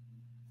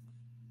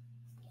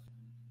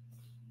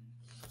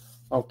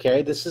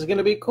 Okay, this is going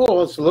to be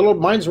cool. It's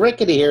mine's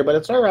rickety here, but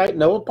it's all right.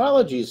 No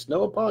apologies.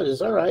 No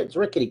apologies. All right, it's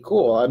rickety.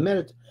 Cool. I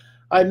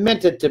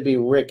meant it to be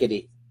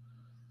rickety.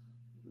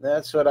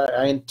 That's what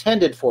I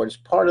intended for. It's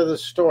part of the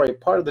story,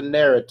 part of the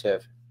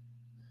narrative.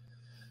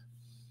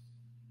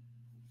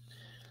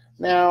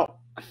 Now,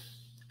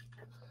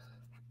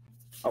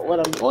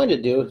 what I'm going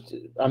to do,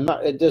 I'm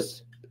not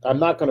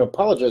going to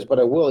apologize, but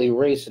I will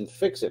erase and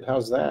fix it.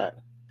 How's that?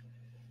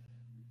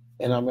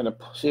 And I'm going to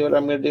see what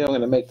I'm going to do. I'm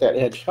going to make that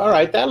edge. All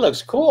right, that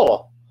looks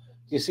cool.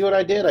 You see what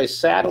I did? I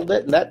saddled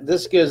it, and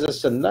this gives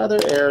us another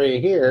area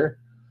here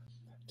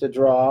to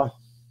draw.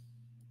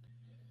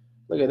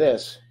 Look at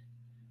this.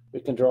 We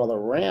can draw the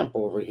ramp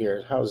over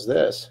here. How's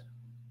this?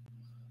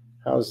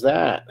 How's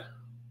that?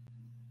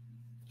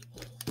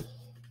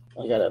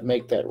 I got to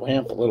make that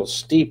ramp a little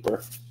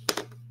steeper.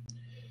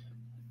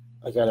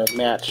 I got to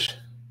match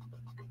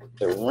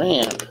the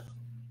ramp.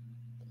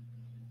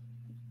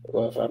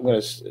 Well, if I'm going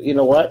to, you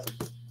know what?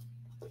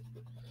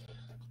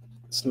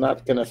 It's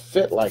not going to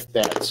fit like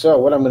that. So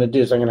what I'm going to do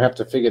is I'm going to have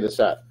to figure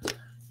this out.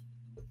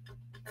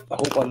 I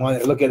hope I'm on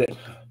it. Look at it.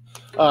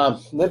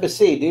 Let me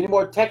see. Do you need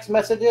more text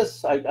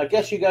messages? I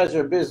guess you guys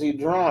are busy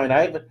drawing.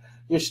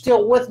 You're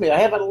still with me. I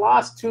haven't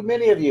lost too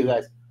many of you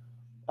guys.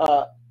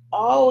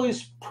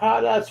 Always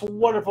proud. That's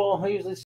wonderful. I usually